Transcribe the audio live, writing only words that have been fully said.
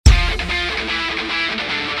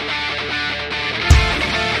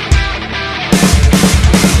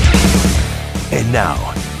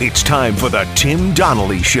Now, it's time for the Tim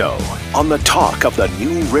Donnelly Show on the talk of the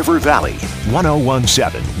New River Valley,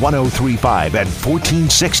 1017, 1035, and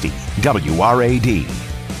 1460 WRAD.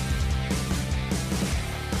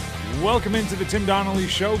 Welcome into the Tim Donnelly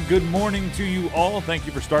Show. Good morning to you all. Thank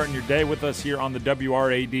you for starting your day with us here on the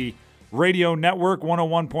WRAD Radio Network,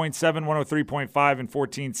 101.7, 103.5, and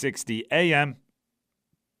 1460 AM.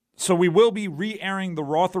 So we will be re-airing the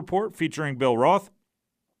Roth Report featuring Bill Roth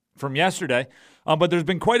from yesterday. But there's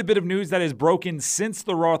been quite a bit of news that has broken since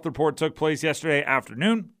the Roth Report took place yesterday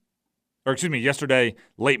yesterday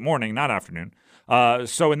late morning, not afternoon.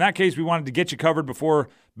 So in that case, we wanted to get you covered before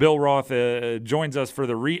Bill Roth joins us for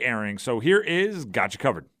the re-airing. So here is Got You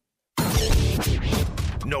Covered.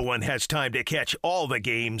 No one has time to catch all the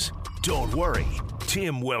games. Don't worry.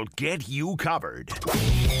 Tim will get you covered.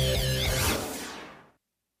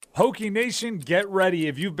 Hokie Nation, get ready.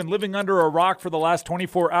 If you've been living under a rock for the last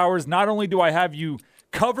 24 hours, not only do I have you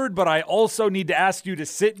covered, but I also need to ask you to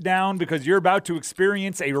sit down because you're about to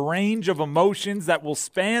experience a range of emotions that will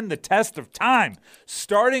span the test of time,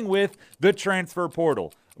 starting with the transfer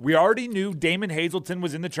portal. We already knew Damon Hazelton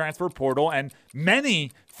was in the transfer portal, and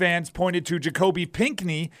many fans pointed to Jacoby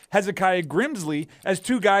Pinckney, Hezekiah Grimsley as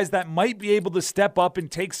two guys that might be able to step up and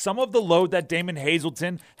take some of the load that Damon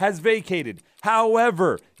Hazelton has vacated.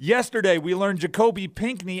 However, yesterday we learned Jacoby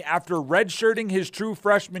Pinckney, after redshirting his true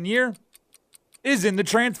freshman year, is in the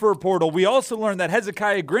transfer portal. We also learned that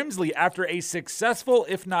Hezekiah Grimsley, after a successful,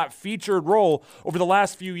 if not featured role over the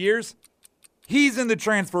last few years, he's in the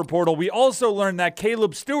transfer portal. We also learned that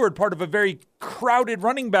Caleb Stewart, part of a very crowded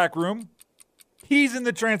running back room, he's in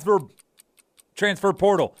the transfer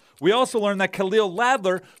portal. We also learned that Khalil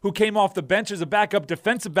Ladler, who came off the bench as a backup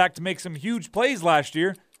defensive back to make some huge plays last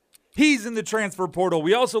year, he's in the transfer portal.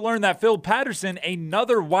 We also learned that Phil Patterson,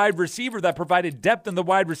 another wide receiver that provided depth in the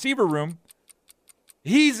wide receiver room,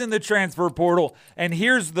 he's in the transfer portal. And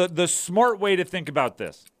here's the smart way to think about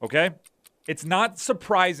this, okay? It's not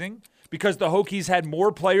surprising because the Hokies had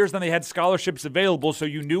more players than they had scholarships available, so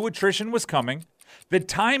you knew attrition was coming. The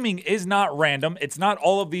timing is not random. It's not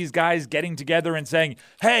all of these guys getting together and saying,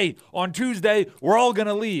 hey, on Tuesday, we're all going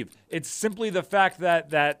to leave. It's simply the fact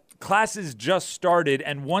that classes just started,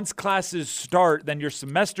 and once classes start, then your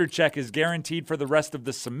semester check is guaranteed for the rest of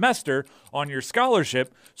the semester on your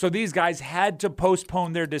scholarship. So these guys had to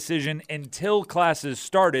postpone their decision until classes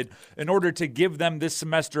started in order to give them this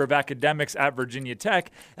semester of academics at Virginia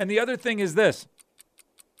Tech. And the other thing is this.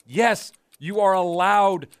 Yes, you are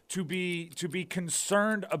allowed to be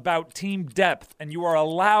concerned about team depth, and you are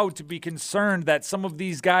allowed to be concerned that some of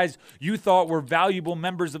these guys you thought were valuable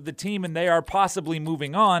members of the team and they are possibly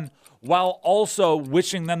moving on, while also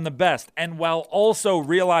wishing them the best and while also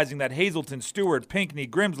realizing that Hazelton, Stewart, Pinckney,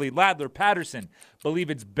 Grimsley, Ladler, Patterson believe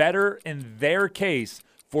it's better in their case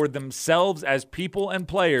for themselves as people and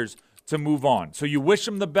players to move on. So you wish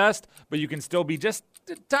them the best, but you can still be just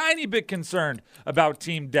a tiny bit concerned about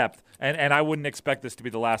team depth. And I wouldn't expect this to be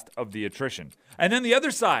the last of the attrition. And then the other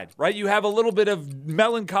side, right? You have a little bit of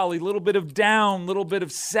melancholy, a little bit of down, a little bit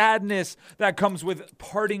of sadness that comes with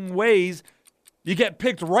parting ways. You get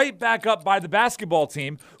picked right back up by the basketball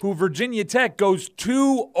team, who Virginia Tech goes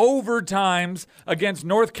 2 overtimes against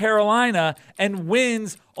North Carolina and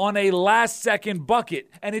wins on a last-second bucket.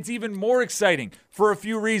 And it's even more exciting for a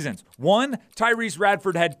few reasons. One, Tyrese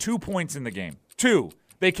Radford had 2 points in the game. 2,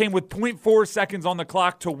 they came with 0.4 seconds on the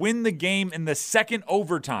clock to win the game in the second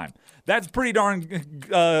overtime. That's pretty darn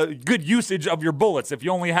good usage of your bullets if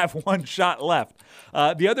you only have one shot left.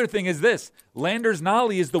 The other thing is this. Landers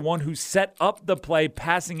Nolley is the one who set up the play,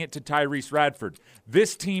 passing it to Tyrese Radford.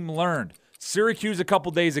 This team learned. Syracuse a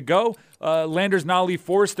couple days ago, Landers Nolley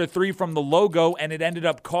forced a 3 from the logo, and it ended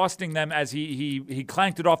up costing them as he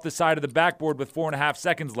clanked it off the side of the backboard with 4.5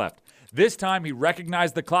 seconds left. This time, he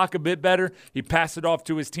recognized the clock a bit better. He passed it off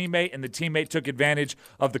to his teammate, and the teammate took advantage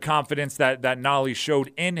of the confidence that Nolley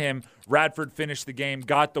showed in him. Radford finished the game,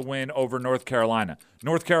 got the win over North Carolina.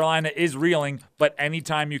 North Carolina is reeling, but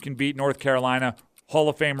anytime you can beat North Carolina, Hall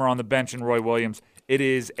of Famer on the bench in Roy Williams, it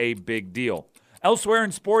is a big deal. Elsewhere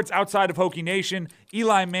in sports outside of Hokie Nation,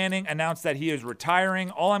 Eli Manning announced that he is retiring.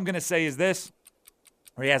 All I'm going to say is this.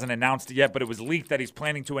 Or he hasn't announced it yet, but it was leaked that he's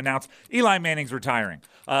planning to announce Eli Manning's retiring.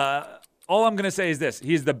 All I'm going to say is this.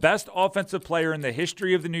 He is the best offensive player in the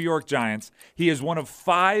history of the New York Giants. He is one of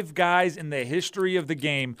 5 guys in the history of the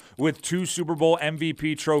game with 2 Super Bowl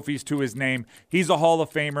MVP trophies to his name. He's a Hall of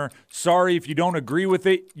Famer. Sorry if you don't agree with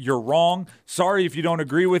it, you're wrong. Sorry if you don't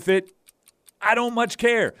agree with it, I don't much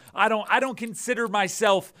care. I don't consider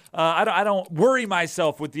myself. I don't worry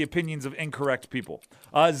myself with the opinions of incorrect people.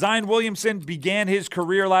 Zion Williamson began his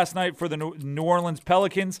career last night for the New Orleans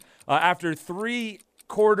Pelicans after 3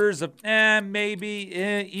 quarters of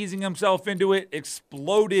easing himself into it.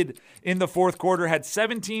 Exploded in the fourth quarter. Had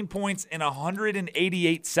 17 points in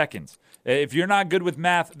 188 seconds. If you're not good with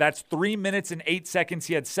math, that's 3 minutes and 8 seconds.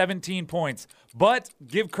 He had 17 points. But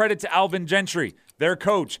give credit to Alvin Gentry, their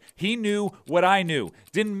coach. He knew what I knew.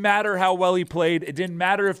 Didn't matter how well he played. It didn't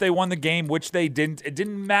matter if they won the game, which they didn't. It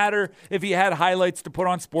didn't matter if he had highlights to put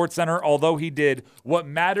on SportsCenter, although he did. What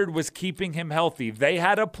mattered was keeping him healthy. They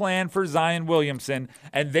had a plan for Zion Williamson,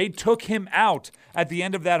 and they took him out at the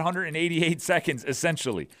end of that 188 seconds,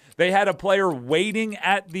 essentially. They had a player waiting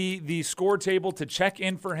at the score table to check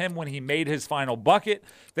in for him when he made his final bucket.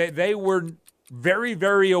 They were very,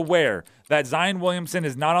 very aware that Zion Williamson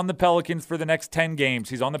is not on the Pelicans for the next 10 games.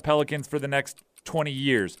 He's on the Pelicans for the next 20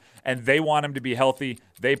 years, and they want him to be healthy.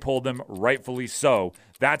 They pulled him, rightfully so.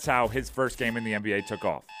 That's how his first game in the NBA took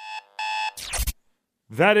off.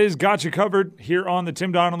 That is Got You Covered here on the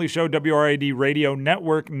Tim Donnelly Show, WRAD Radio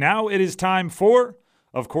Network. Now it is time for,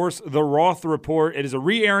 of course, the Roth Report. It is a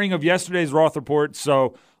re-airing of yesterday's Roth Report,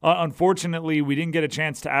 so unfortunately we didn't get a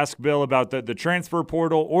chance to ask Bill about the transfer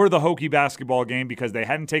portal or the Hokie basketball game because they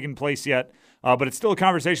hadn't taken place yet. But it's still a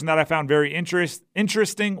conversation that I found very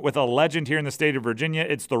interesting with a legend here in the state of Virginia.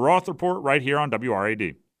 It's the Roth Report right here on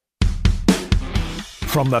WRAD.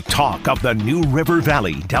 From the talk of the New River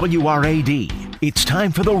Valley, WRAD, it's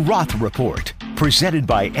time for the Roth Report, presented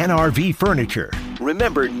by NRV Furniture.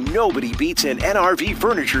 Remember, nobody beats an NRV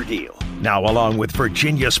Furniture deal. Now, along with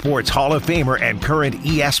Virginia Sports Hall of Famer and current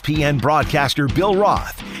ESPN broadcaster Bill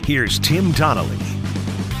Roth, here's Tim Donnelly.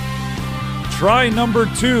 Try number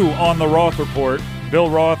 2 on the Roth Report. Bill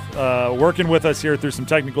Roth working with us here through some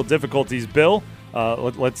technical difficulties. Bill,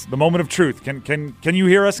 let's the moment of truth. Can you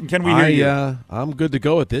hear us, and can we hear you? I'm good to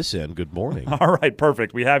go at this end. Good morning. All right,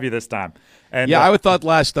 perfect. We have you this time. And I would thought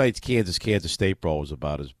last night's Kansas State brawl was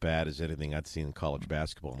about as bad as anything I'd seen in college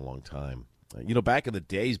basketball in a long time. Back in the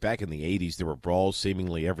days, back in the 80s, there were brawls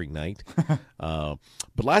seemingly every night. But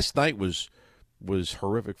last night was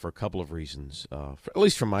horrific for a couple of reasons, at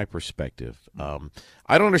least from my perspective.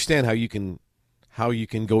 I don't understand how you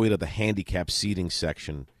can go into the handicap seating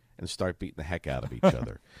section and start beating the heck out of each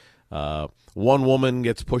other. One woman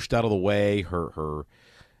gets pushed out of the way. Her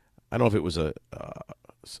I don't know if it was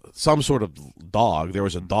some sort of dog. There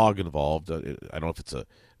was a dog involved. I don't know if it's a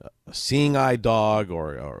seeing eye dog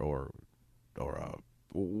or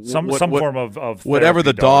some form of whatever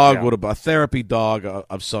the dog would have. a therapy dog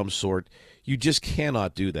of some sort. You just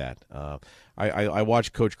cannot do that. I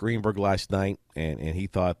watched Coach Greenberg last night, and he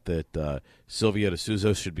thought that Sylvia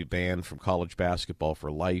DeSouza should be banned from college basketball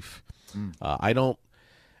for life.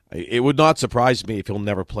 It would not surprise me if he'll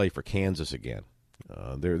never play for Kansas again.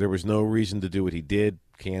 There was no reason to do what he did.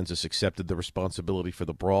 Kansas accepted the responsibility for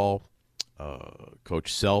the brawl.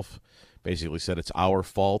 Coach Self basically said it's our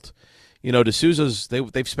fault. DeSouza's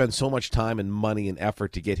they've spent so much time and money and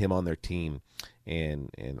effort to get him on their team,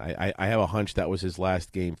 and I have a hunch that was his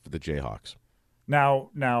last game for the Jayhawks.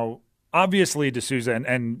 Now, obviously D'Souza,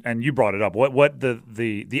 and you brought it up. What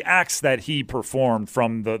the acts that he performed,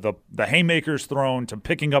 from the haymakers thrown to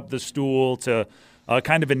picking up the stool to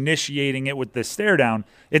kind of initiating it with the stare down,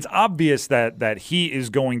 it's obvious that he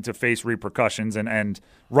is going to face repercussions, and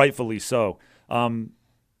rightfully so.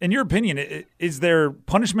 In your opinion, is there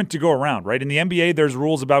punishment to go around, right? In the NBA, there's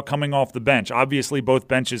rules about coming off the bench. Obviously, both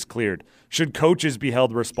benches cleared. Should coaches be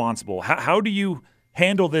held responsible? How do you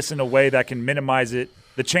handle this in a way that can minimize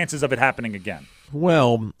the chances of it happening again?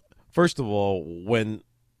 Well, first of all, when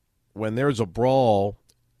there's a brawl,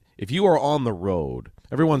 if you are on the road,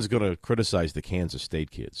 everyone's going to criticize the Kansas State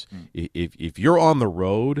kids. If you're on the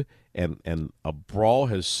road and a brawl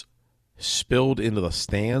has spilled into the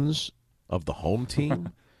stands of the home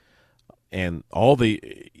team, and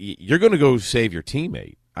you're going to go save your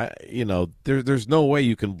teammate. There's no way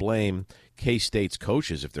you can blame K-State's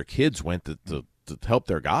coaches if their kids went to help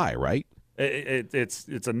their guy, right? It's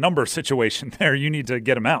a number situation there. You need to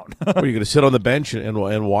get him out. Are you going to sit on the bench and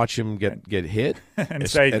watch him get hit and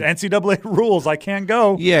say NCAA rules? I can't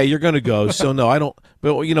go. Yeah, you're going to go. So no, I don't.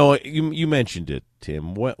 But you mentioned it,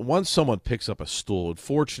 Tim. Once someone picks up a stool,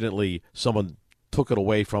 unfortunately, someone took it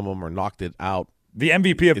away from him or knocked it out. The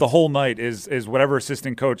MVP of the whole night is whatever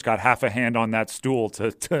assistant coach got half a hand on that stool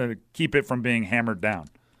to keep it from being hammered down.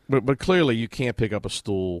 But clearly you can't pick up a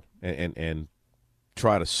stool and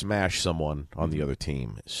try to smash someone on the other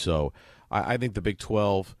team. So I think the Big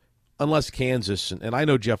 12, unless Kansas, and I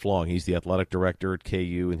know Jeff Long, he's the athletic director at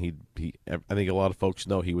KU, and I think a lot of folks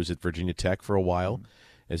know he was at Virginia Tech for a while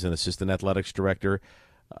as an assistant athletics director.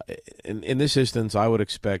 In this instance, I would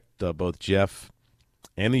expect both Jeff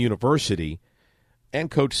and the university and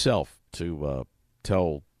Coach Self to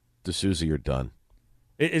tell D'Souza you're done.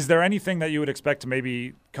 Is there anything that you would expect to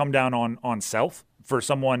maybe come down on Self for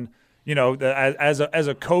someone, as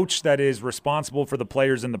a coach that is responsible for the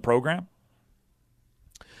players in the program?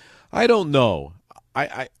 I don't know.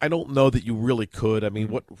 I don't know that you really could. I mean,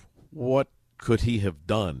 what could he have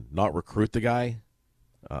done? Not recruit the guy?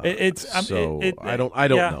 I don't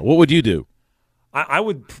know. What would you do? I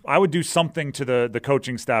would do something to the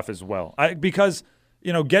coaching staff as well, because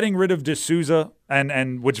getting rid of D'Souza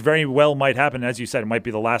and which very well might happen, as you said, it might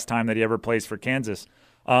be the last time that he ever plays for Kansas.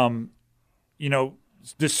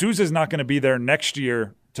 D'Souza is not going to be there next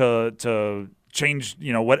year to change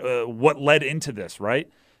what led into this, right?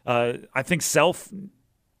 I think Self,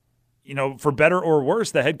 for better or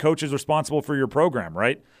worse, the head coach is responsible for your program,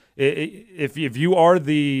 right? If you are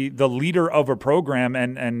the leader of a program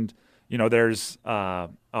and there's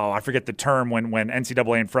I forget the term when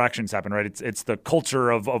NCAA infractions happen, right? It's the culture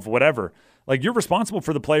of whatever. Like, you're responsible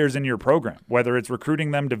for the players in your program, whether it's recruiting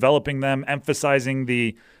them, developing them, emphasizing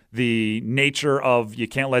the nature of you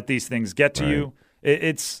can't let these things get to you.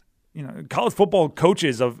 It's college football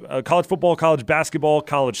coaches of college football, college basketball,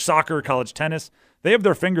 college soccer, college tennis. They have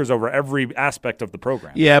their fingers over every aspect of the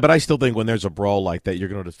program. Yeah, but I still think when there's a brawl like that, you're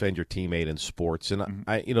going to defend your teammate in sports. And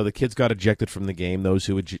the kids got ejected from the game, those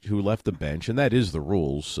who left the bench, and that is the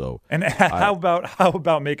rules. So, and how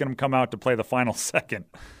about making them come out to play the final second?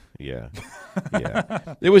 Yeah.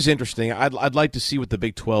 It was interesting. I'd like to see what the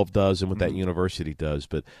Big 12 does and what that university does,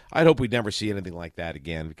 but I'd hope we never see anything like that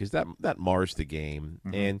again, because that mars the game.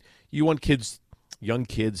 And you want young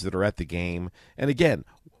kids that are at the game. And again,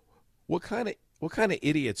 what kind of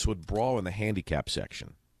idiots would brawl in the handicap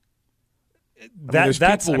section? There's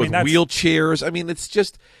people with wheelchairs. I mean, it's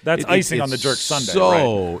just that's icing on the jerk Sunday.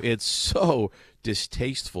 Right? It's so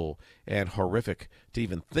distasteful and horrific to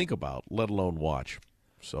even think about, let alone watch.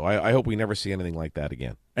 So I hope we never see anything like that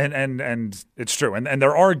again. And it's true. And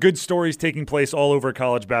there are good stories taking place all over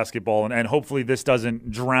college basketball, and hopefully this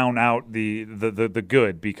doesn't drown out the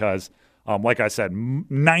good, because like I said,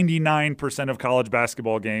 99% of college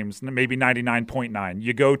basketball games, maybe 99.9,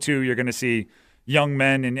 you go to, you're going to see young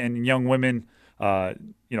men and young women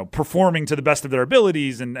performing to the best of their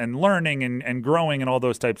abilities and learning and growing and all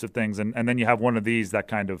those types of things. And then you have one of these that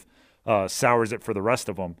kind of sours it for the rest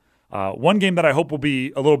of them. One game that I hope will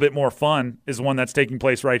be a little bit more fun is one that's taking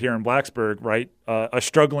place right here in Blacksburg, right? A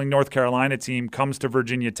struggling North Carolina team comes to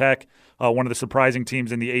Virginia Tech, one of the surprising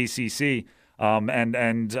teams in the ACC.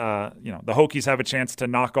 The Hokies have a chance to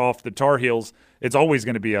knock off the Tar Heels. It's always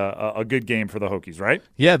going to be a good game for the Hokies, right?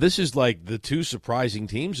 Yeah, this is like the two surprising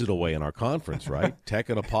teams in a way in our conference, right? Tech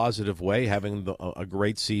in a positive way, having a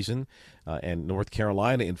great season, and North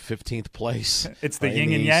Carolina in 15th place. It's the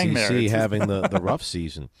yin and yang there. It's having the rough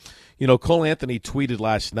season. Cole Anthony tweeted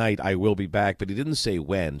last night, "I will be back," but he didn't say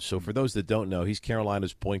when. So for those that don't know, he's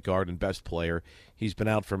Carolina's point guard and best player. He's been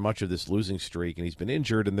out for much of this losing streak, and he's been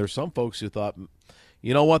injured. And there's some folks who thought,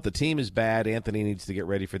 you know what, the team is bad. Anthony needs to get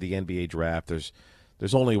ready for the NBA draft.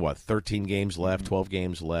 There's only 13 games left, 12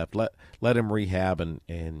 games left. Let him rehab,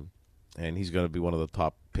 and he's going to be one of the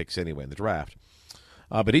top picks anyway in the draft.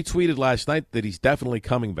 But he tweeted last night that he's definitely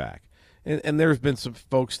coming back. And there have been some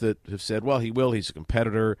folks that have said, well, he will. He's a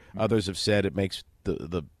competitor. Others have said it makes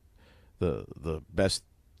the best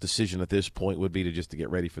decision at this point would be to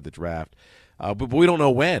get ready for the draft. But we don't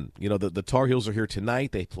know when. The Tar Heels are here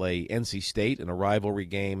tonight. They play NC State in a rivalry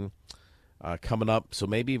game coming up. So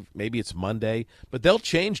maybe it's Monday. But they'll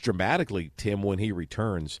change dramatically, Tim, when he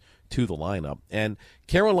returns to the lineup. And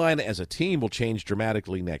Carolina as a team will change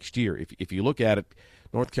dramatically next year. If you look at it,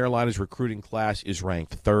 North Carolina's recruiting class is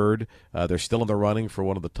ranked third. They're still in the running for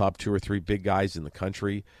one of the top 2 or 3 big guys in the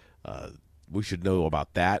country. We should know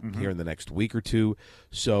about that here in the next week or two.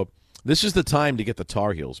 So this is the time to get the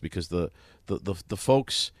Tar Heels, because the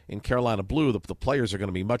folks in Carolina Blue, the players are going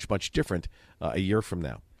to be much, much different a year from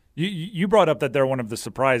now. You brought up that they're one of the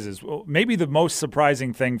surprises. Well, maybe the most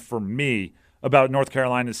surprising thing for me about North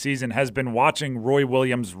Carolina's season has been watching Roy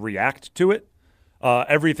Williams react to it.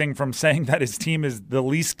 Everything from saying that his team is the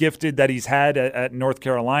least gifted that he's had at North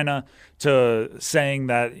Carolina to saying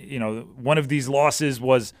that one of these losses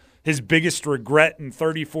was his biggest regret in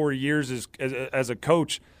 34 years as a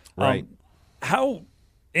coach. Right. How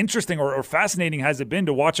interesting or fascinating has it been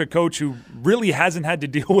to watch a coach who really hasn't had to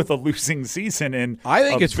deal with a losing season in I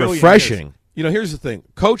think it's refreshing. Years? Here's the thing.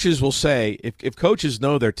 Coaches will say, if coaches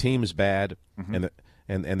know their team is bad and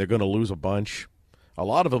they're going to lose a bunch, a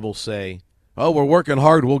lot of them will say, oh, we're working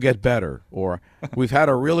hard, we'll get better. Or we've had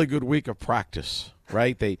a really good week of practice,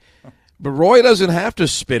 right? But Roy doesn't have to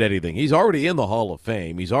spit anything. He's already in the Hall of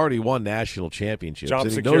Fame. He's already won national championships.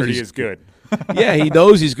 Job security is good. Yeah, he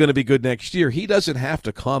knows he's going to be good next year. He doesn't have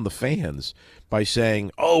to con the fans by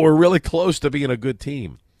saying, oh, we're really close to being a good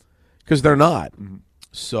team, because they're not. Mm-hmm.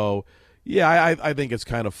 So, yeah, I think it's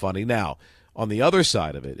kind of funny. Now, on the other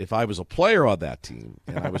side of it, if I was a player on that team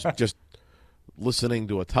and I was just listening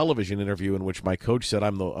to a television interview in which my coach said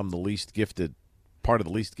I'm the least gifted, part of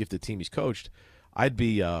the least gifted team he's coached, I'd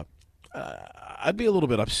be a little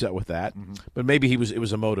bit upset with that. Mm-hmm. But maybe it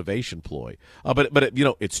was a motivation ploy. But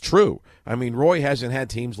it's true. I mean, Roy hasn't had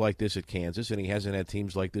teams like this at Kansas, and he hasn't had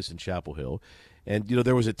teams like this in Chapel Hill. And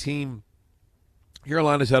there was a team.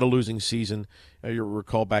 Carolina's had a losing season. You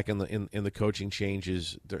recall back in the coaching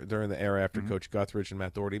changes during the era after Coach Guthridge and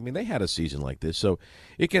Matt Doherty. I mean, they had a season like this, so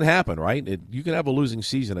it can happen, right? You can have a losing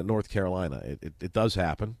season at North Carolina. It does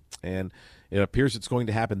happen, and it appears it's going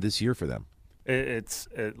to happen this year for them. It's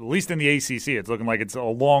at least in the ACC. It's looking like it's a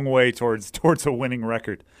long way towards a winning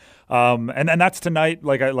record, and that's tonight.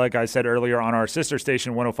 Like I said earlier, on our sister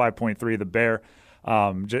station 105.3, The Bear.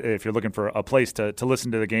 If you're looking for a place to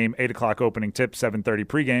listen to the game, 8:00 opening tip, 7:30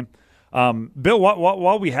 pregame. Bill,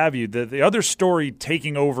 while we have you, the other story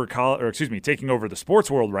taking over the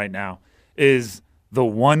sports world right now is the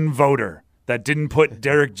one voter that didn't put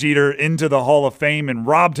Derek Jeter into the Hall of Fame and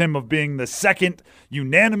robbed him of being the second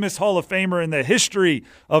unanimous Hall of Famer in the history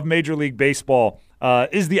of Major League Baseball.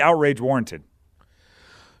 Is the outrage warranted?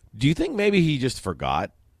 Do you think maybe he just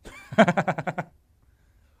forgot?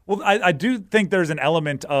 Well, I do think there's an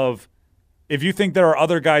element of, if you think there are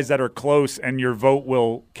other guys that are close and your vote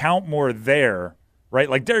will count more there, right?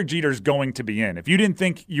 Like Derek Jeter's going to be in. If you didn't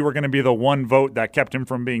think you were going to be the one vote that kept him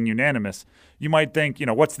from being unanimous, you might think,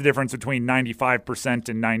 what's the difference between 95%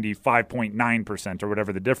 and 95.9% or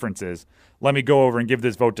whatever the difference is? Let me go over and give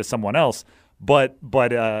this vote to someone else. But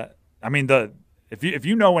I mean, if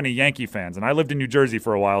you know any Yankee fans, and I lived in New Jersey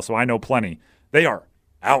for a while, so I know plenty, they are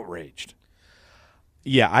outraged.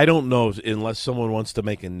 Yeah, I don't know unless someone wants to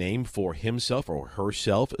make a name for himself or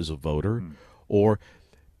herself as a voter, or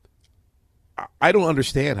I don't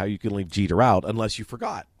understand how you can leave Jeter out unless you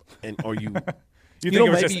forgot, or you. You think it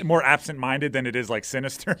was just more absent-minded than it is like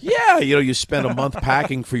sinister? Yeah, you spend a month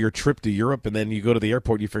packing for your trip to Europe, and then you go to the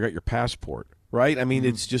airport and you forgot your passport, right? I mean,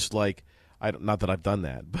 it's just like not that I've done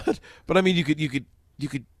that, but I mean, you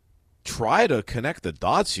could try to connect the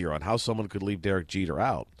dots here on how someone could leave Derek Jeter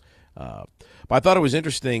out. But I thought it was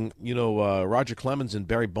interesting, Roger Clemens and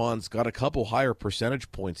Barry Bonds got a couple higher percentage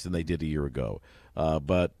points than they did a year ago.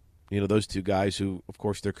 But, those two guys who, of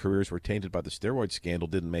course, their careers were tainted by the steroid scandal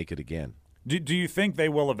didn't make it again. Do you think they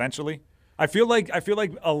will eventually? I feel like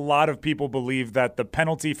a lot of people believe that the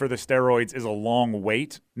penalty for the steroids is a long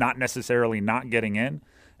wait, not necessarily not getting in.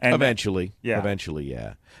 And eventually,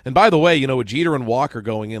 yeah. And by the way, with Jeter and Walker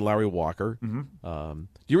going in, Larry Walker, do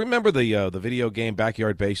you remember the video game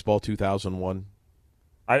Backyard Baseball 2001?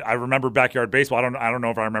 I remember Backyard Baseball. I don't know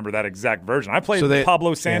if I remember that exact version. I played with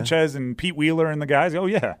Pablo Sanchez and Pete Wheeler and the guys. Oh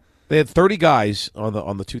yeah, they had 30 guys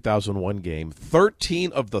on the 2001 game.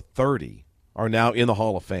 13 of the 30 are now in the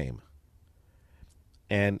Hall of Fame.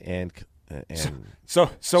 And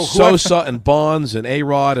Sosa and Bonds and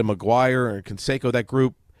A-Rod and McGuire and Canseco, that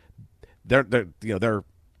group, they're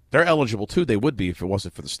eligible too. They would be if it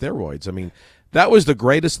wasn't for the steroids. I mean, that was the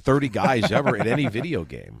greatest 30 guys ever in any video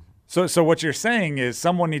game. So what you're saying is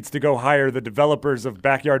someone needs to go hire the developers of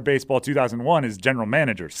Backyard Baseball 2001 as general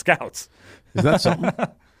managers, scouts. Is that something?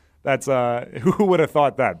 That's who would have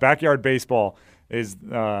thought that? Backyard Baseball is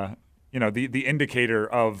the indicator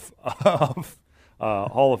of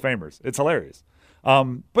Hall of Famers. It's hilarious.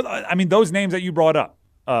 But I mean, those names that you brought up,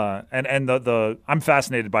 and I'm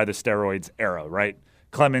fascinated by the steroids era, right?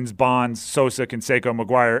 Clemens, Bonds, Sosa, Canseco,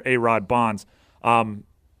 McGuire, A-Rod, Bonds.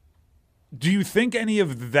 Do you think any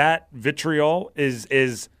of that vitriol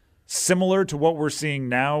is similar to what we're seeing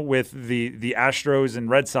now with the Astros and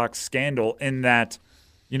Red Sox scandal, in that,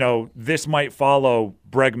 this might follow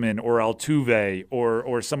Bregman or Altuve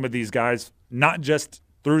or some of these guys, not just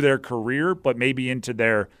through their career, but maybe into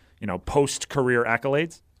their, post-career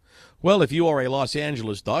accolades? Well, if you are a Los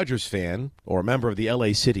Angeles Dodgers fan or a member of the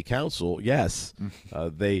L.A. City Council, yes.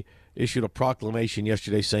 They issued a proclamation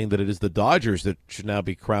yesterday saying that it is the Dodgers that should now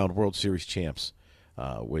be crowned World Series champs,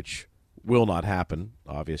 which will not happen,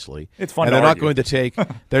 obviously. It's fun and to they're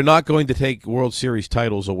argue. They're not going to take World Series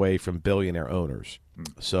titles away from billionaire owners.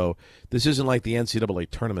 So this isn't like the NCAA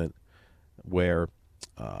tournament where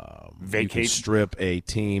you can strip a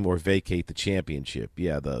team or vacate the championship.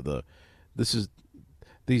 Yeah,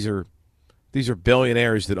 these are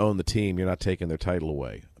billionaires that own the team. You're not taking their title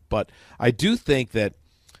away. But I do think that,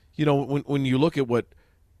 when you look at what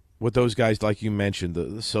those guys, like you mentioned,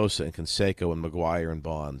 the Sosa and Canseco and McGuire and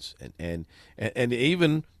Bonds, and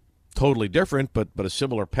even totally different, but a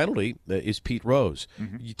similar penalty is Pete Rose.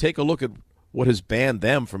 Mm-hmm. You take a look at what has banned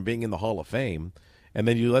them from being in the Hall of Fame, and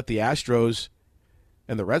then you let the Astros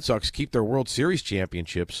and the Red Sox keep their World Series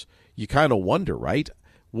championships. You kind of wonder, right?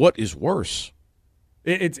 What is worse?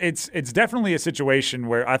 It's definitely a situation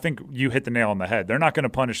where I think you hit the nail on the head. They're not going to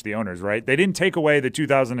punish the owners, right? They didn't take away the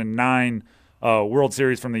 2009 World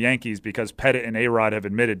Series from the Yankees because Pettit and A-Rod have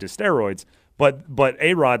admitted to steroids, but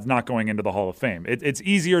A-Rod's not going into the Hall of Fame. It's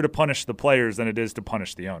easier to punish the players than it is to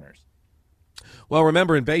punish the owners. Well,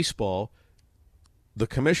 remember in baseball, the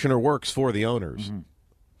commissioner works for the owners. Mm-hmm.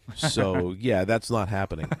 So, yeah, that's not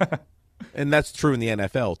happening. And that's true in the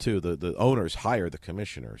NFL, too. The owners hire the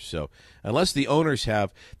commissioners. So unless the owners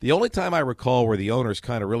have – the only time I recall where the owners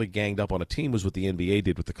kind of really ganged up on a team was what the NBA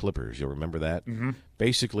did with the Clippers. You'll remember that? Mm-hmm.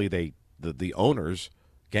 Basically, the owners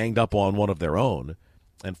ganged up on one of their own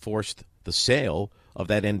and forced the sale of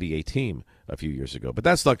that NBA team a few years ago. But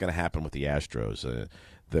that's not going to happen with the Astros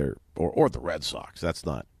or the Red Sox. That's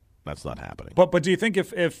not happening. But do you think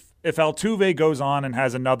if Altuve goes on and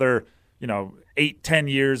has another –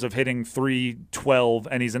 8-10 years of hitting .312,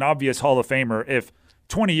 and he's an obvious Hall of Famer. If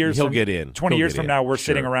 20 years he'll get in. 20 years from now, we're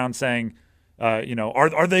sitting around saying,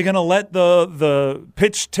 are they going to let the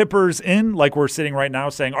pitch tippers in? Like we're sitting right now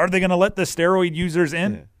saying, are they going to let the steroid users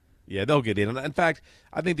in? Yeah, they'll get in. In fact,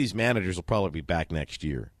 I think these managers will probably be back next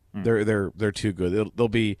year. They're too good.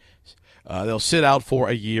 They'll sit out for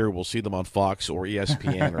a year. We'll see them on Fox or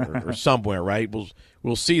ESPN or somewhere, right?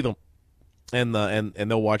 We'll see them. And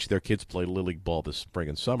they'll watch their kids play Little League ball this spring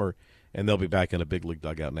and summer, and they'll be back in a big league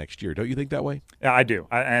dugout next year. Don't you think that way? Yeah, I do.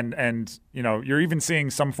 And you're even seeing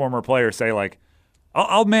some former players say, like,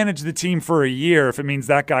 I'll manage the team for a year if it means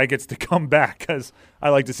that guy gets to come back, because I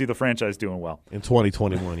like to see the franchise doing well. In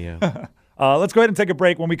 2021, yeah. Let's go ahead and take a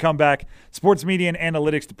break. When we come back, Sports Media and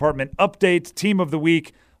Analytics Department update, Team of the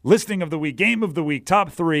Week, Listing of the Week, Game of the Week,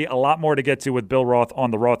 Top 3, a lot more to get to with Bill Roth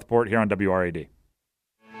on the Roth Report here on WRAD.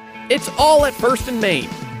 It's all at First and Main.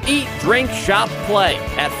 Eat, drink, shop, play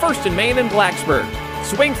at First and Main in Blacksburg.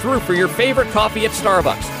 Swing through for your favorite coffee at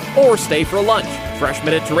Starbucks or stay for lunch. Fresh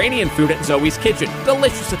Mediterranean food at Zoe's Kitchen.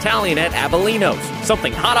 Delicious Italian at Avelino's.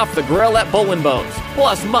 Something hot off the grill at Bull & Bones.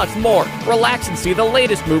 Plus much more. Relax and see the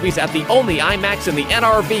latest movies at the only IMAX in the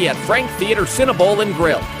NRV at Frank Theater Cinnabole and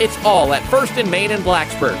Grill. It's all at First and Main in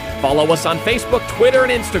Blacksburg. Follow us on Facebook, Twitter,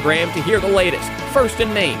 and Instagram to hear the latest. First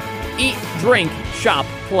and Main. Eat, drink, shop,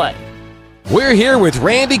 play. We're here with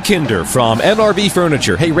Randy Kinder from NRV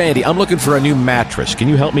Furniture. Hey, Randy, I'm looking for a new mattress. Can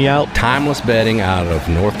you help me out? Timeless Bedding out of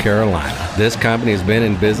North Carolina. This company has been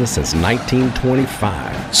in business since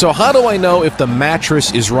 1925. So how do I know if the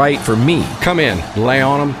mattress is right for me? Come in, lay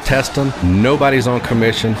on them, test them. Nobody's on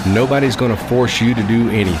commission. Nobody's going to force you to do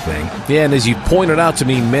anything. Yeah, and as you pointed out to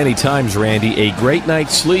me many times, Randy, a great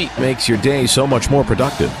night's sleep makes your day so much more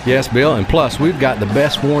productive. Yes, Bill, and plus, we've got the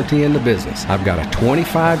best warranty in the business. I've got a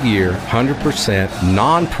 25-year, 100%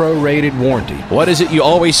 non-prorated warranty. What is it you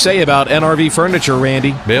always say about NRV Furniture,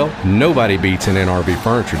 Randy? Bill, nobody beats an NRV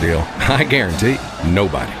Furniture deal. I guarantee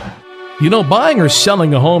nobody. You know, buying or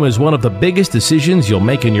selling a home is one of the biggest decisions you'll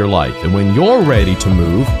make in your life. And when you're ready to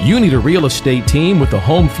move, you need a real estate team with a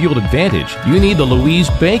home field advantage. You need the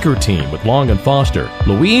Louise Baker team with Long & Foster.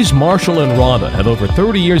 Louise, Marshall, and Rhonda have over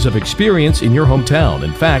 30 years of experience in your hometown.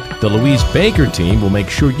 In fact, the Louise Baker team will make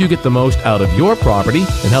sure you get the most out of your property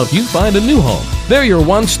and help you find a new home. They're your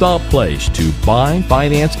one-stop place to buy,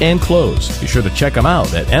 finance, and close. Be sure to check them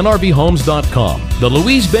out at nrvhomes.com. The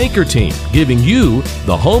Louise Baker team, giving you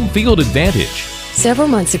the home field advantage. Several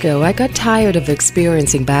months ago, I got tired of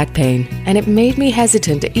experiencing back pain, and it made me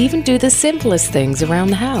hesitant to even do the simplest things around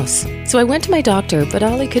the house. So I went to my doctor, but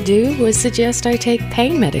all he could do was suggest I take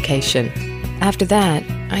pain medication. After that,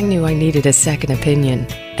 I knew I needed a second opinion,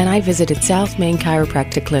 and I visited South Main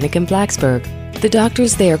Chiropractic Clinic in Blacksburg. The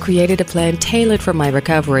doctors there created a plan tailored for my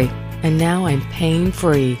recovery, and now I'm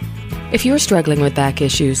pain-free. If you're struggling with back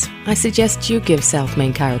issues, I suggest you give South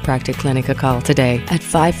Main Chiropractic Clinic a call today at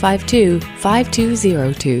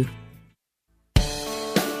 552-5202.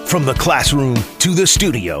 From the classroom to the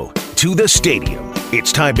studio to the stadium,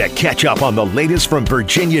 it's time to catch up on the latest from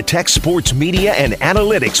Virginia Tech Sports Media and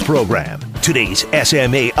Analytics program. Today's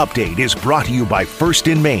SMA update is brought to you by First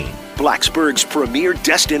and Main, Blacksburg's premier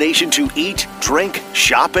destination to eat, drink,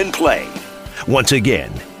 shop, and play. Once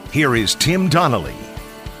again, here is Tim Donnelly.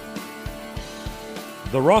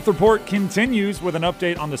 The Roth Report continues with an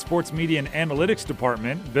update on the Sports Media and Analytics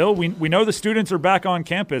Department. Bill, we know the students are back on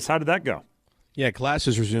campus. How did that go? Yeah,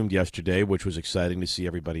 classes resumed yesterday, which was exciting to see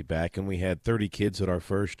everybody back, and we had 30 kids at our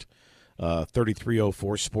first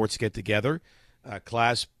 3304 sports get-together.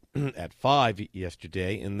 Class at 5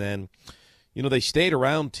 yesterday, and then, they stayed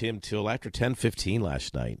around, Tim, till after 10:15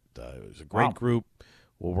 last night. It was a great group.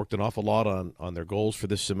 We worked an awful lot on their goals for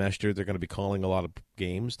this semester. They're going to be calling a lot of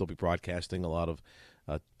games. They'll be broadcasting a lot of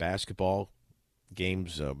basketball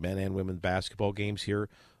games, men and women basketball games here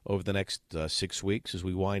over the next 6 weeks as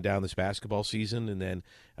we wind down this basketball season, and then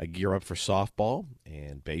gear up for softball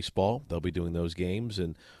and baseball. They'll be doing those games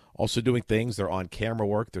and also doing things. They're on camera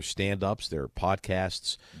work, they're stand-ups, they're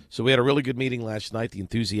podcasts. So we had a really good meeting last night. The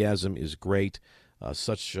enthusiasm is great.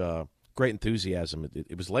 Such great enthusiasm.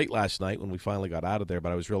 It was late last night when we finally got out of there,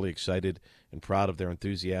 but I was really excited and proud of their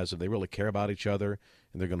enthusiasm. They really care about each other,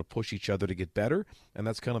 and they're going to push each other to get better, and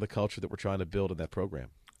that's kind of the culture that we're trying to build in that program.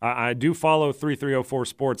 I do follow 3304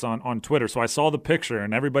 Sports on Twitter, so I saw the picture,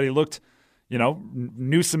 and everybody looked,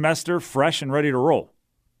 new semester, fresh and ready to roll.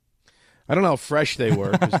 I don't know how fresh they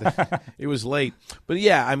were because it was late. But,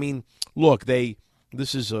 yeah, I mean, look, this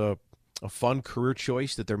is a fun career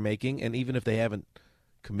choice that they're making, and even if they haven't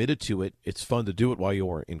committed to it, it's fun to do it while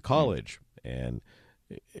you're in college. And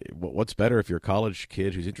what's better if you're a college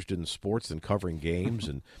kid who's interested in sports than covering games?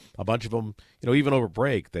 And a bunch of them, even over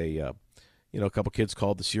break, they, a couple kids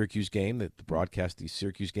called the Syracuse game, that broadcast the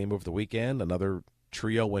Syracuse game over the weekend. Another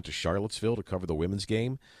trio went to Charlottesville to cover the women's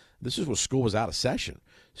game. This is when school was out of session.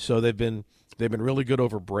 So they've been really good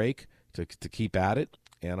over break to keep at it,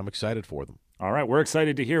 and I'm excited for them. All right, we're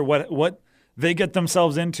excited to hear what they get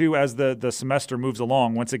themselves into as the semester moves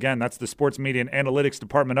along. Once again, that's the Sports Media and Analytics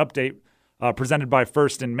Department update presented by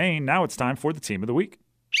First and Main. Now it's time for the Team of the Week.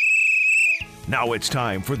 Now it's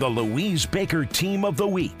time for the Louise Baker Team of the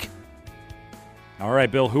Week. All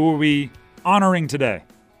right, Bill, who are we honoring today?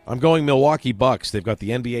 I'm going Milwaukee Bucks. They've got the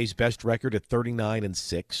NBA's best record at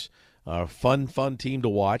 39-6. Fun team to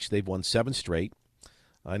watch. They've won 7 straight,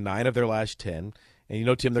 9 of their last 10.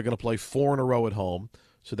 And Tim, they're going to play 4 in a row at home.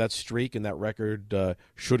 So that streak and that record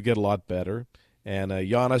should get a lot better. And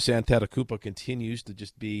Giannis Antetokounmpo continues to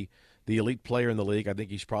just be the elite player in the league. I think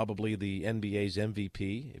he's probably the NBA's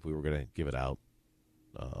MVP, if we were going to give it out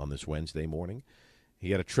on this Wednesday morning.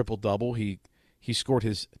 He had a triple-double. He scored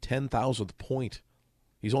his 10,000th point.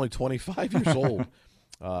 He's only 25 years old.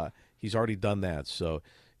 He's already done that. So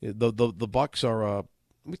the Bucks are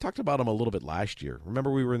we talked about them a little bit last year.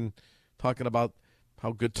 Remember we were talking about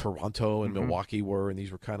how good Toronto and Milwaukee were, and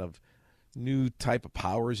these were kind of new type of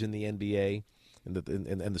powers in the NBA, and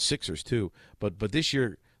the Sixers too. But this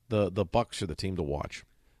year, the Bucks are the team to watch.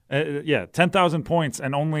 10,000 points,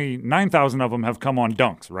 and only 9,000 of them have come on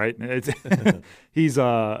dunks, right? He's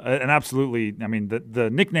an absolutely, I mean, the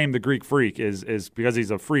nickname the Greek Freak is because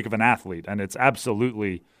he's a freak of an athlete, and it's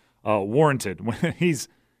absolutely warranted. He's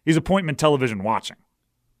appointment television watching.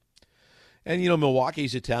 And,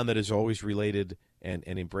 Milwaukee's a town that has always related and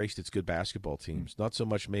embraced its good basketball teams. Not so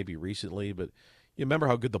much maybe recently, but you remember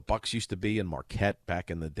how good the Bucks used to be in Marquette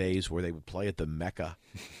back in the days where they would play at the Mecca.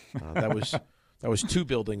 That was 2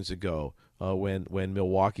 buildings ago when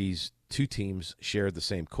Milwaukee's 2 teams shared the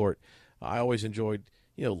same court. I always enjoyed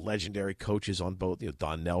legendary coaches on both.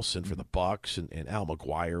 Don Nelson for the Bucks and Al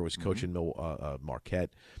McGuire was coaching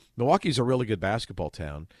Marquette. Milwaukee's a really good basketball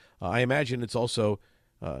town. I imagine it's also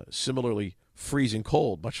similarly freezing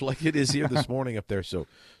cold, much like it is here this morning up there. So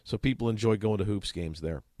people enjoy going to hoops games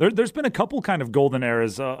there. There's been a couple kind of golden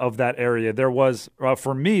eras of that area. There was,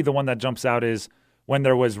 for me, the one that jumps out is when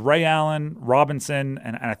there was Ray Allen, Robinson,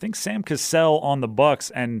 and I think Sam Cassell on the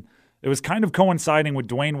Bucks, and it was kind of coinciding with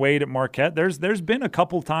Dwayne Wade at Marquette. There's been a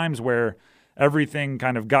couple times where everything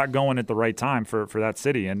kind of got going at the right time for that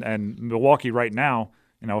city, and Milwaukee right now,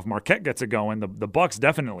 if Marquette gets it going, the Bucks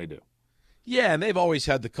definitely do. Yeah, and they've always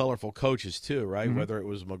had the colorful coaches too, right? Mm-hmm. Whether it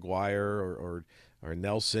was McGuire or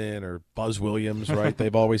Nelson or Buzz Williams, right?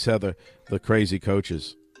 They've always had the crazy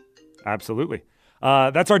coaches. Absolutely.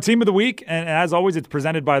 That's our Team of the Week, and as always, it's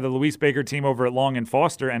presented by the Louise Baker team over at Long &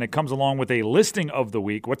 Foster, and it comes along with a listing of the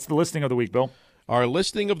week. What's the listing of the week, Bill? Our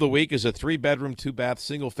listing of the week is a 3-bedroom, 2-bath,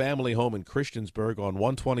 single-family home in Christiansburg on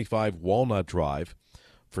 125 Walnut Drive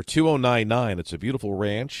for $209,900. It's a beautiful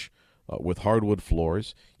ranch with hardwood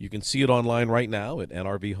floors. You can see it online right now at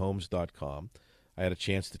nrvhomes.com. I had a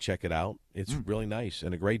chance to check it out. It's really nice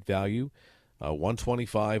and a great value.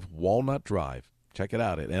 125 Walnut Drive. Check it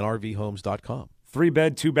out at nrvhomes.com.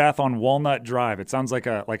 3-bed, 2-bath on Walnut Drive. It sounds like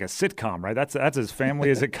a sitcom, right? That's as family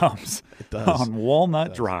as it comes. It does. On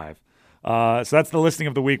Walnut Drive. So that's the listing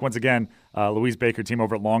of the week. Once again, Louise Baker team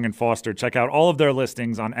over at Long & Foster. Check out all of their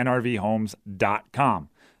listings on nrvhomes.com.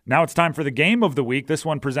 Now it's time for the game of the week. This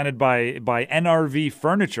one presented by NRV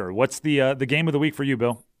Furniture. What's the game of the week for you,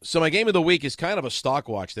 Bill? So my game of the week is kind of a stock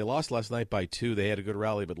watch. They lost last night by 2. They had a good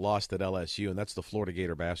rally, but lost at LSU, and that's the Florida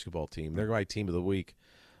Gator basketball team. They're my team of the week.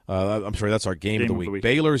 I'm sorry, that's our game of the week.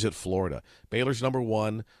 Baylor's at Florida. Baylor's number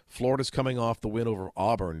 1. Florida's coming off the win over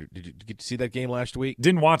Auburn. Did you get to see that game last week?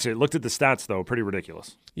 Didn't watch it. Looked at the stats, though. Pretty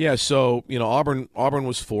ridiculous. Yeah, so, Auburn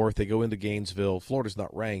was 4th. They go into Gainesville. Florida's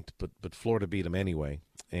not ranked, but Florida beat them anyway.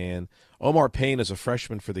 And Omar Payne is a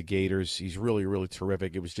freshman for the Gators. He's really, really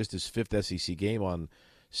terrific. It was just his 5th SEC game on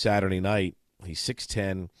Saturday night. He's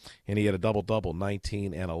 6'10", and he had a double-double,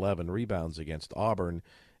 19 and 11 rebounds against Auburn.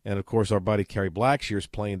 And, of course, our buddy Kerry Blackshear's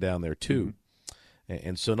playing down there, too. Mm-hmm.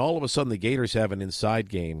 And so all of a sudden the Gators have an inside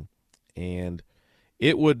game, and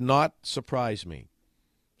it would not surprise me.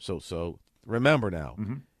 So remember now,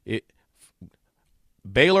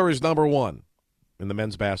 Baylor is number 1 in the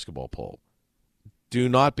men's basketball poll. Do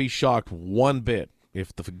not be shocked one bit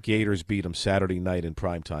if the Gators beat them Saturday night in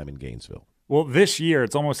primetime in Gainesville. Well, this year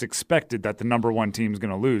it's almost expected that the number 1 team is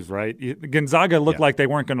going to lose, right? Gonzaga looked like they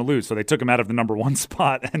weren't going to lose, so they took them out of the number 1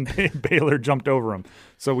 spot, and Baylor jumped over them,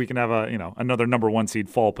 so we can have another number 1 seed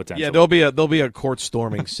fall potentially. Yeah, there'll be a court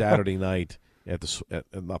storming Saturday night at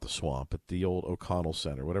not the Swamp, at the old O'Connell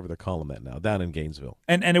Center, whatever they're calling that now, down in Gainesville.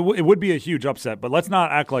 And it would be a huge upset, but let's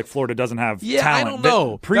not act like Florida doesn't have talent. I don't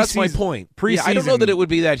know. That's my point. I don't know that it would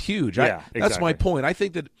be that huge. Exactly. That's my point. I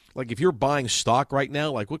think that, like, if you're buying stock right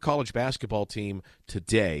now, like, what college basketball team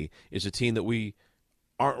today is a team that we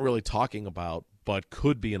aren't really talking about but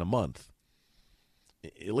could be in a month?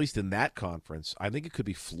 At least in that conference, I think it could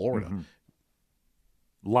be Florida.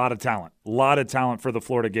 A lot of talent for the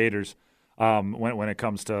Florida Gators. When it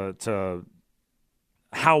comes to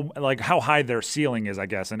how high their ceiling is, I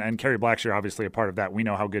guess, and Kerry Blackshear obviously a part of that. We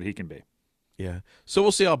know how good he can be. Yeah, so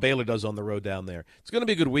we'll see how Baylor does on the road down there. It's going to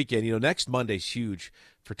be a good weekend. Next Monday's huge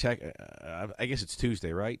for Tech. I guess it's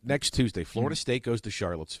Tuesday, right? Next Tuesday, Florida State goes to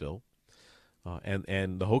Charlottesville,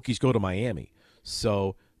 and the Hokies go to Miami.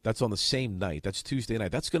 So that's on the same night. That's Tuesday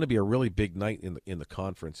night. That's going to be a really big night in the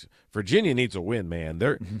conference. Virginia needs a win, man.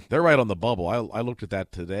 They're right on the bubble. I looked at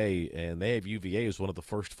that today, and they have UVA as one of the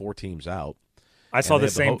first 4 teams out. I saw the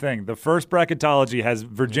same thing. The first bracketology has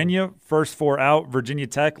Virginia first 4 out, Virginia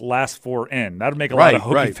Tech last 4 in. That would make a lot of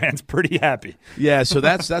Hokie fans pretty happy. Yeah, so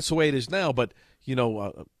that's the way it is now. But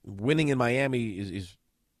winning in Miami is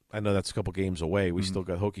I know that's a couple games away. We still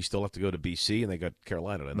got Hokie still have to go to BC, and they got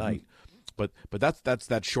Carolina tonight. But that's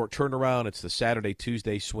that short turnaround. It's the Saturday,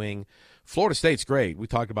 Tuesday swing. Florida State's great. We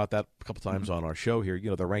talked about that a couple times on our show here.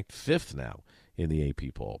 They're ranked 5th now in the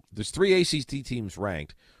AP poll. There's 3 ACC teams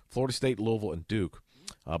ranked: Florida State, Louisville, and Duke.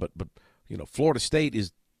 But Florida State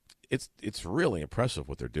it's really impressive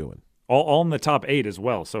what they're doing. All in the top 8 as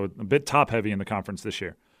well. So a bit top heavy in the conference this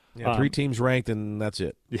year. Yeah, 3 teams ranked, and that's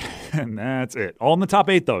it. Yeah, and that's it. All in the top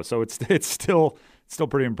 8 though. So it's still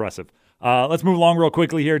pretty impressive. Let's move along real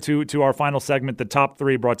quickly here to our final segment, the top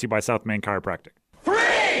 3, brought to you by South Main Chiropractic.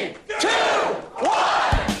 3, 2,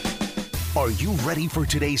 1. Are you ready for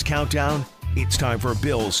today's countdown? It's time for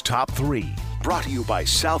Bill's Top 3, brought to you by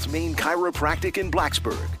South Main Chiropractic in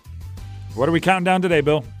Blacksburg. What are we counting down today,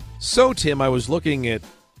 Bill? So, Tim, I was looking at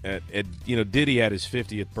Diddy had his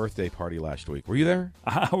 50th birthday party last week. Were you there?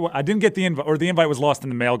 I didn't get the invite, or the invite was lost in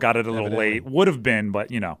the mail. Got it a little late. Would have been,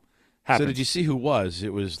 but happens. So did you see who was?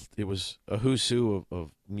 It was a who's who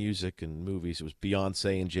of music and movies. It was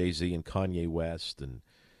Beyonce and Jay-Z and Kanye West and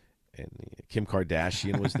Kim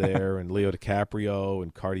Kardashian was there and Leo DiCaprio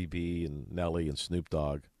and Cardi B and Nelly and Snoop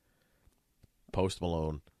Dogg, Post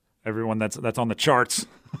Malone. Everyone that's on the charts.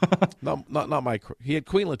 Not my. He had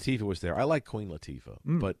Queen Latifah was there. I like Queen Latifah,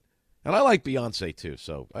 and I like Beyonce too.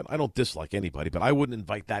 So I don't dislike anybody, but I wouldn't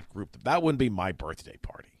invite that group. That wouldn't be my birthday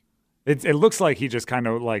party. It looks like he just kind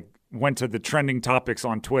of went to the trending topics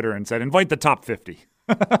on Twitter and said, invite the top 50.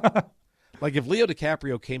 Like if Leo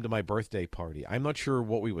DiCaprio came to my birthday party, I'm not sure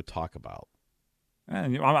what we would talk about.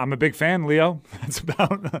 I'm a big fan, Leo. It's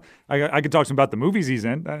about I could talk to him about the movies he's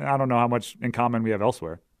in. I don't know how much in common we have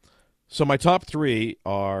elsewhere. So my top 3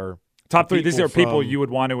 are top 3. These are people you would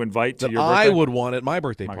want to invite to your birthday? I would want at my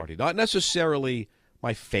birthday party. Not necessarily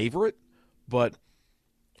my favorite, but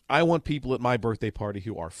I want people at my birthday party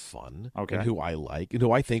who are fun and who I like and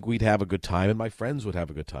who I think we'd have a good time and my friends would have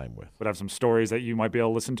a good time with. Would have some stories that you might be able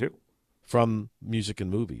to listen to? From music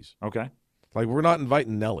and movies. Okay. Like, we're not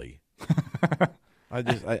inviting Nelly.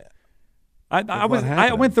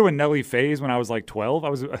 I went through a Nelly phase when I was like 12. I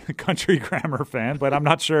was a country grammar fan, but I'm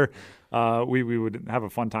not sure we would have a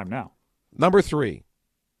fun time now. Number 3,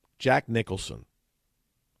 Jack Nicholson,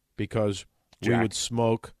 because we would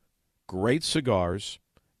smoke great cigars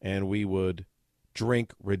and we would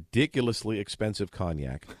drink ridiculously expensive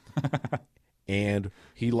cognac, and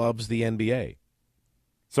he loves the NBA.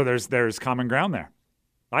 So there's common ground there.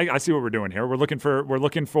 I see what we're doing here. We're looking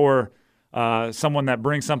for someone that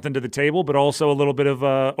brings something to the table, but also a little bit of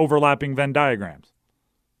overlapping Venn diagrams.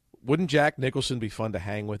 Wouldn't Jack Nicholson be fun to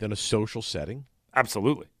hang with in a social setting?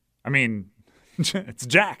 Absolutely. I mean, it's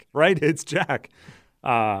Jack, right? It's Jack.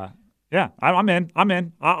 Yeah, I'm in.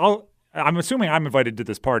 I'm assuming I'm invited to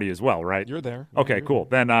this party as well, right? You're there. Okay, You're cool.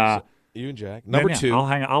 there. Then So you and Jack. Number 2.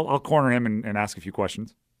 I'll corner him and ask a few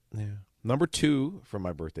questions. Yeah. Number 2 for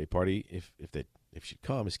my birthday party, if she'd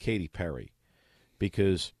come, is Katy Perry,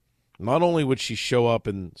 because not only would she show up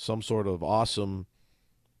in some sort of awesome,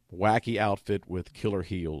 wacky outfit with killer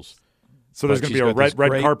heels. So there's going to be a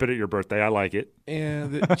red carpet at your birthday. I like it.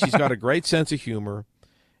 And she's got a great sense of humor,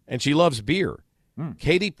 and she loves beer.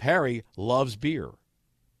 Katy Perry loves beer.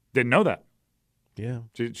 Didn't know that. Yeah.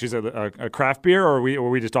 She's a craft beer, or were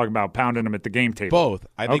we just talking about pounding them at the game table? Both.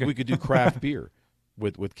 I think we could do craft beer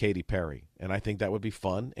with Katy Perry, and I think that would be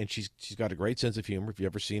fun. And she's got a great sense of humor. If you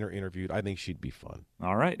ever seen her interviewed, I think she'd be fun.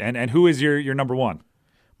 All right. And who is your number 1?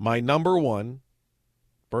 My number 1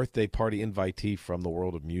 birthday party invitee from the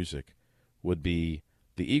world of music would be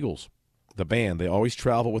the Eagles, the band. They always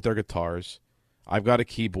travel with their guitars. I've got a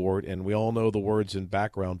keyboard, and we all know the words and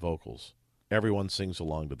background vocals. Everyone sings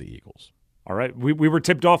along to the Eagles. All right. We were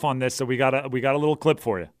tipped off on this, so we got a little clip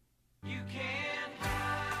for you. You can.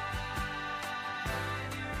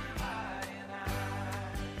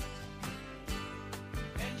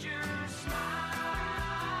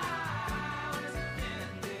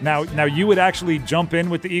 Now you would actually jump in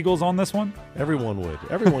with the Eagles on this one? Everyone would.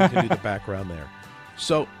 Everyone can do the background there.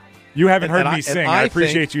 So you haven't heard me sing. I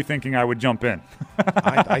appreciate you thinking I would jump in.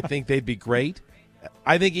 I think they'd be great.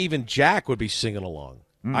 I think even Jack would be singing along.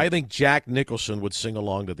 I think Jack Nicholson would sing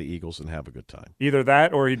along to the Eagles and have a good time. Either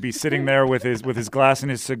that, or he'd be sitting there with his glass and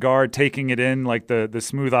his cigar, taking it in like the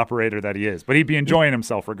smooth operator that he is. But he'd be enjoying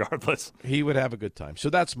himself regardless. He would have a good time. So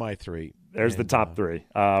that's my 3. There's the top 3.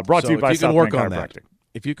 Brought to you by South Bend Chiropractic.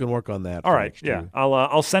 If you can work on that. All right, yeah.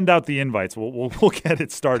 I'll send out the invites. We'll get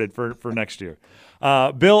it started for next year.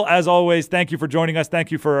 Bill, as always, thank you for joining us.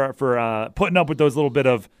 Thank you for putting up with those little bit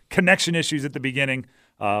of connection issues at the beginning.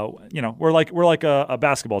 We're like a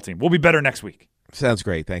basketball team. We'll be better next week. Sounds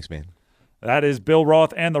great. Thanks, man. That is Bill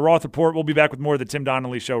Roth and the Roth Report. We'll be back with more of the Tim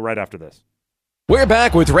Donnelly Show right after this. We're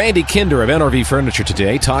back with Randy Kinder of NRV Furniture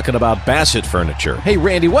today, talking about Bassett Furniture. Hey,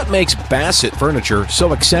 Randy, what makes Bassett Furniture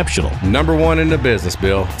so exceptional? Number 1 in the business,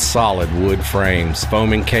 Bill. Solid wood frames,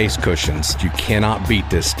 foaming case cushions. You cannot beat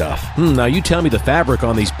this stuff. Now, you tell me the fabric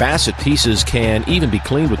on these Bassett pieces can even be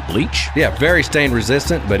cleaned with bleach? Yeah, very stain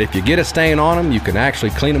resistant, but if you get a stain on them, you can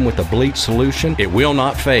actually clean them with a bleach solution. It will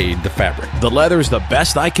not fade the fabric. The leather's the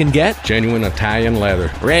best I can get? Genuine Italian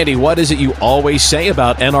leather. Randy, what is it you always say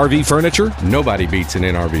about NRV Furniture? Nobody beats an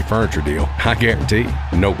NRV Furniture deal. I guarantee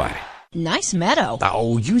nobody. Nice meadow.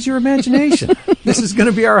 Oh, use your imagination. This is going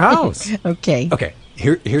to be our house. Okay. Okay,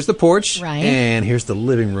 here's the porch. Right. And here's the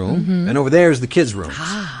living room. And over there is the kids' room.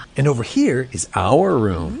 Ah. And over here is our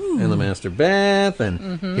room. Ooh. And the master bath.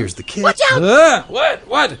 And here's the kitchen. Watch out! What?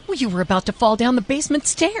 Well, you were about to fall down the basement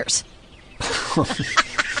stairs.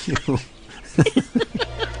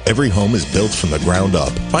 Every home is built from the ground up.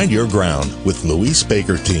 Find your ground with Louise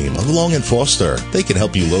Baker team of Long & Foster. They can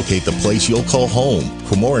help you locate the place you'll call home.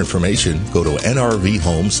 For more information, go to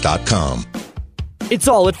nrvhomes.com. It's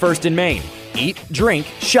all at First and Main. Eat, drink,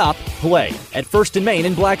 shop, play at First and Main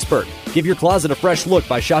in Blacksburg. Give your closet a fresh look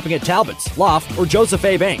by shopping at Talbot's, Loft, or Joseph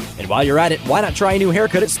A. Bank. And while you're at it, why not try a new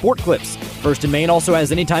haircut at Sport Clips? First and Main also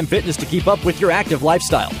has Anytime Fitness to keep up with your active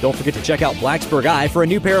lifestyle. Don't forget to check out Blacksburg Eye for a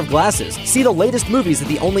new pair of glasses. See the latest movies at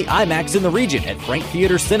the only IMAX in the region at Frank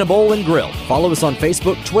Theater Cinnabole and Grill. Follow us on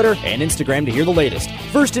Facebook, Twitter, and Instagram to hear the latest.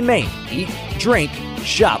 First and Main. Eat, drink,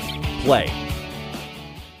 shop, play.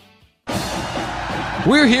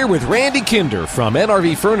 We're here with Randy Kinder from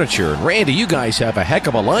NRV Furniture. And Randy, you guys have a heck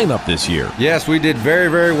of a lineup this year. Yes, we did very,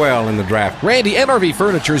 very well in the draft. Randy, NRV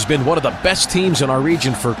Furniture has been one of the best teams in our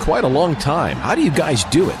region for quite a long time. How do you guys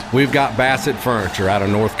do it? We've got Bassett Furniture out of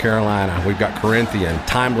North Carolina. We've got Corinthian,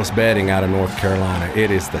 Timeless Bedding out of North Carolina. It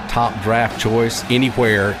is the top draft choice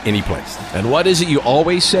anywhere, anyplace. And what is it you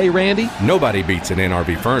always say, Randy? Nobody beats an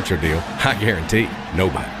NRV Furniture deal. I guarantee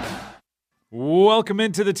nobody. Welcome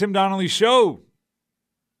into the Tim Donnelly Show.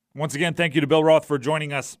 Once again, thank you to Bill Roth for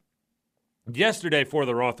joining us yesterday for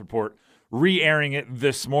the Roth Report, re-airing it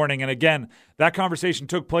this morning. And again, that conversation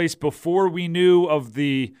took place before we knew of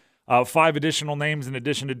the 5 additional names in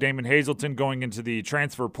addition to Damon Hazelton going into the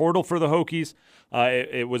transfer portal for the Hokies.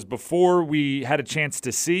 It was before we had a chance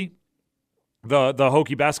to see the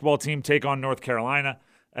Hokie basketball team take on North Carolina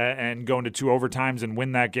and go into 2 overtimes and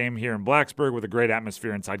win that game here in Blacksburg with a great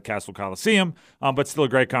atmosphere inside Castle Coliseum, but still a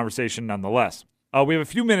great conversation nonetheless. We have a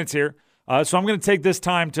few minutes here, so I'm going to take this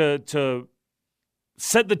time to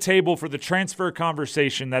set the table for the transfer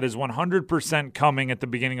conversation that is 100% coming at the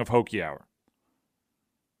beginning of Hokie Hour.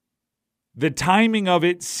 The timing of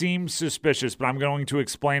it seems suspicious, but I'm going to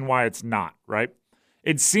explain why it's not, right?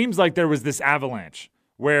 It seems like there was this avalanche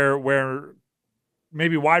where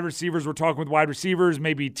maybe wide receivers were talking with wide receivers,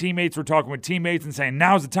 maybe teammates were talking with teammates and saying,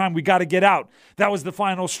 now's the time, we got to get out. That was the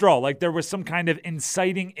final straw. Like there was some kind of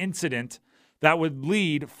inciting incident that would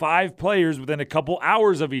lead 5 players within a couple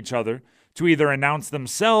hours of each other to either announce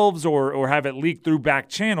themselves or have it leaked through back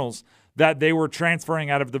channels that they were transferring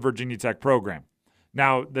out of the Virginia Tech program.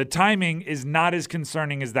 Now, the timing is not as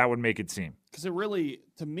concerning as that would make it seem. Because it really,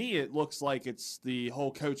 to me, it looks like it's the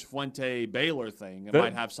whole Coach Fuente Baylor thing. It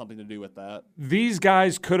might have something to do with that. These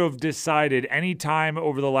guys could have decided any time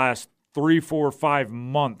over the last 3, 4, 5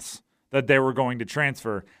 months that they were going to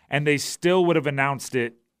transfer, and they still would have announced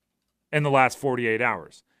it in the last 48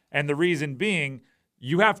 hours. And the reason being,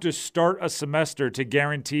 you have to start a semester to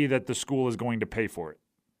guarantee that the school is going to pay for it.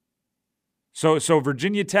 So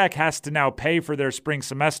Virginia Tech has to now pay for their spring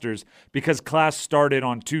semesters because class started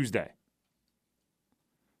on Tuesday.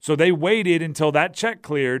 So they waited until that check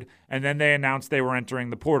cleared, and then they announced they were entering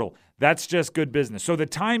the portal. That's just good business. So the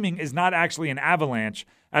timing is not actually an avalanche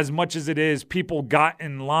as much as it is people got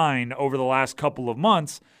in line over the last couple of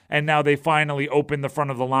months, and now they finally open the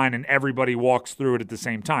front of the line and everybody walks through it at the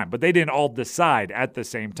same time. But they didn't all decide at the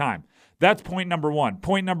same time. That's point number 1.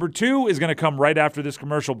 Point number 2 is going to come right after this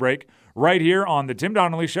commercial break, right here on the Tim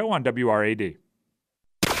Donnelly Show on WRAD.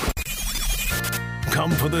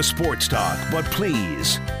 Come for the sports talk, but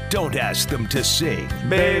please don't ask them to sing.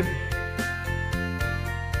 Babe,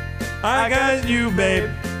 I got you,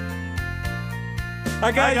 babe.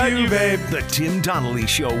 I got you, babe. The Tim Donnelly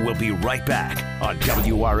Show will be right back on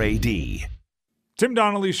WRAD. Tim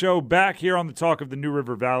Donnelly Show back here on the talk of the New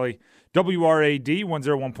River Valley. WRAD 101.7,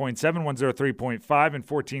 103.5, and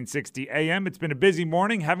 1460 AM. It's been a busy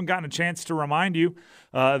morning. Haven't gotten a chance to remind you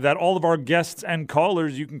that all of our guests and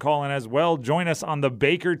callers, you can call in as well. Join us on the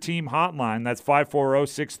Baker Team Hotline. That's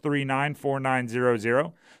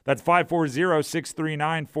 540-639-4900. That's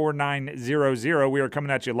 540-639-4900. We are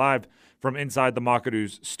coming at you live from inside the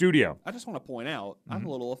Makadu's studio. I just want to point out, I'm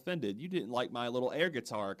a little offended. You didn't like my little air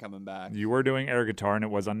guitar coming back. You were doing air guitar, and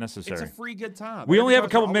it was unnecessary. It's a free good time. We only have a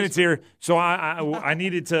couple minutes here, so I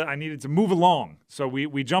needed to move along. So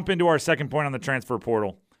we jump into our second point on the transfer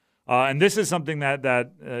portal. And this is something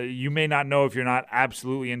that you may not know if you're not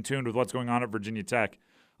absolutely in tune with what's going on at Virginia Tech.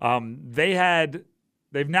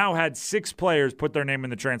 They've now had 6 players put their name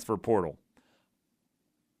in the transfer portal.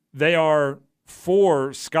 They are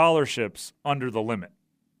 4 scholarships under the limit,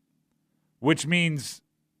 which means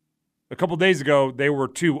a couple days ago they were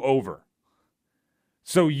 2 over.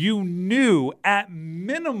 So you knew at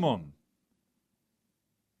minimum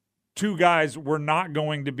 2 guys were not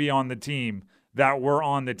going to be on the team that were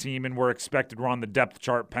on the team and were expected were on the depth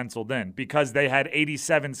chart penciled in because they had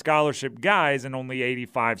 87 scholarship guys and only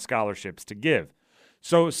 85 scholarships to give.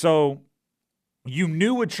 So you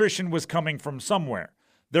knew attrition was coming from somewhere.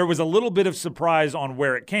 There was a little bit of surprise on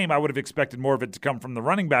where it came. I would have expected more of it to come from the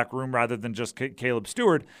running back room rather than just Caleb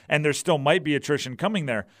Stewart, and there still might be attrition coming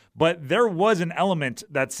there. But there was an element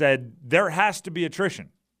that said there has to be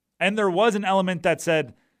attrition. And there was an element that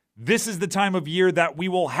said this is the time of year that we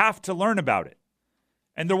will have to learn about it.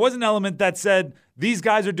 And there was an element that said these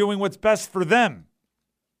guys are doing what's best for them.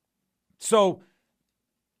 So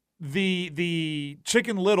the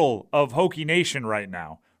Chicken Little of Hokie Nation right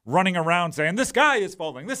now, running around saying, this guy is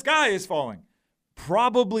falling,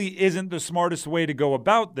 probably isn't the smartest way to go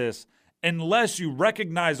about this unless you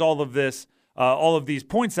recognize all of this, all of these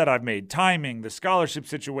points that I've made, timing, the scholarship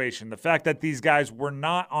situation, the fact that these guys were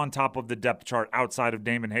not on top of the depth chart outside of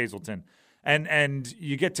Damon Hazelton. And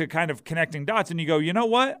you get to kind of connecting dots and you go, you know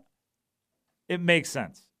what? It makes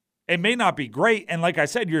sense. It may not be great. And like I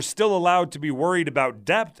said, you're still allowed to be worried about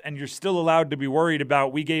depth and you're still allowed to be worried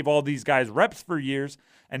about we gave all these guys reps for years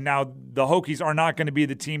and now the Hokies are not going to be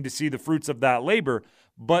the team to see the fruits of that labor.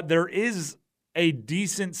 But there is a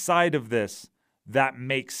decent side of this that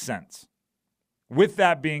makes sense, With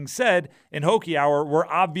that being said, in Hokie Hour, we're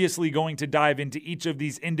obviously going to dive into each of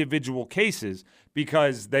these individual cases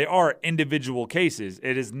because they are individual cases.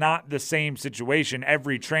 It is not the same situation.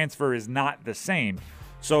 Every transfer is not the same.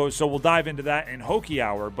 So we'll dive into that in Hokie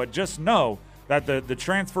Hour, but just know that the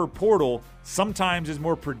transfer portal sometimes is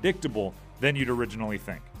more predictable than you'd originally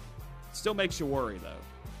think. Still makes you worry,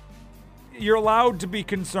 though. You're allowed to be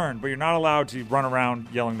concerned, but you're not allowed to run around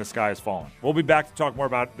yelling the sky is falling. We'll be back to talk more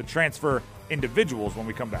about the transfer individuals when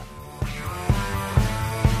we come back.